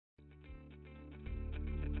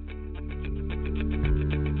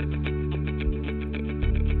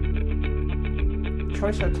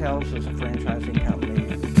Choice Hotels is a franchising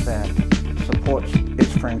company that supports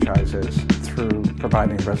its franchises through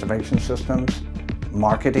providing reservation systems,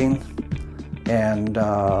 marketing, and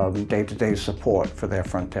day-to-day support for their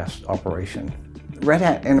front desk operation. Red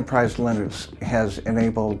Hat Enterprise Linux has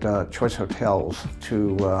enabled Choice Hotels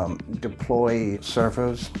to deploy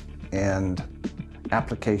servers and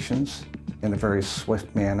applications in a very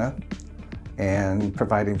swift manner, and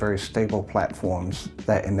providing very stable platforms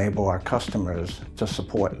that enable our customers to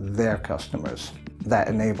support their customers. That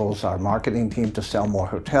enables our marketing team to sell more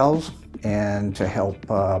hotels and to help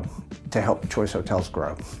Choice Hotels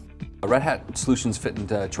grow. Red Hat solutions fit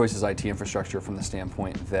into Choice's IT infrastructure from the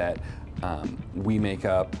standpoint that we make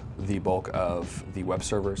up the bulk of the web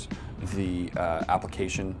servers, the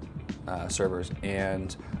application servers,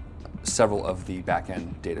 and several of the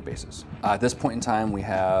back-end databases. At this point in time, we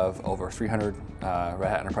have over 300 Red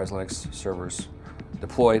Hat Enterprise Linux servers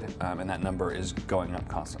deployed, and that number is going up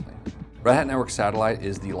constantly. Red Hat Network Satellite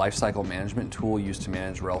is the lifecycle management tool used to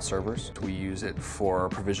manage RHEL servers. We use it for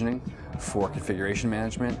provisioning, for configuration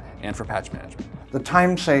management, and for patch management. The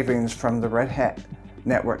time savings from the Red Hat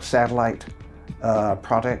Network Satellite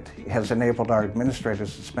product has enabled our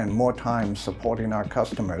administrators to spend more time supporting our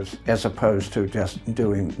customers as opposed to just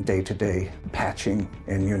doing day-to-day patching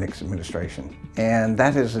and Unix administration. And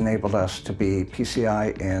that has enabled us to be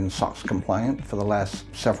PCI and SOX compliant for the last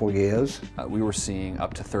several years. We were seeing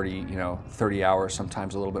up to 30 hours,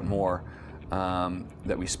 sometimes a little bit more,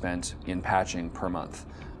 that we spent in patching per month.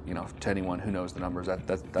 To anyone who knows the numbers,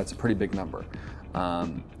 that's a pretty big number.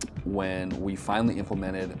 When we finally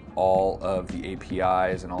implemented all of the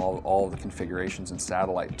APIs and all of the configurations in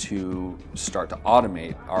Satellite to start to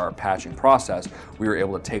automate our patching process, we were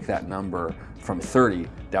able to take that number from 30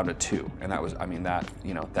 down to 2, and that was,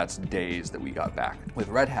 that's days that we got back. With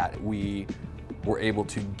Red Hat, we were able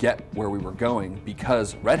to get where we were going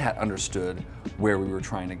because Red Hat understood where we were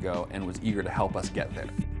trying to go and was eager to help us get there.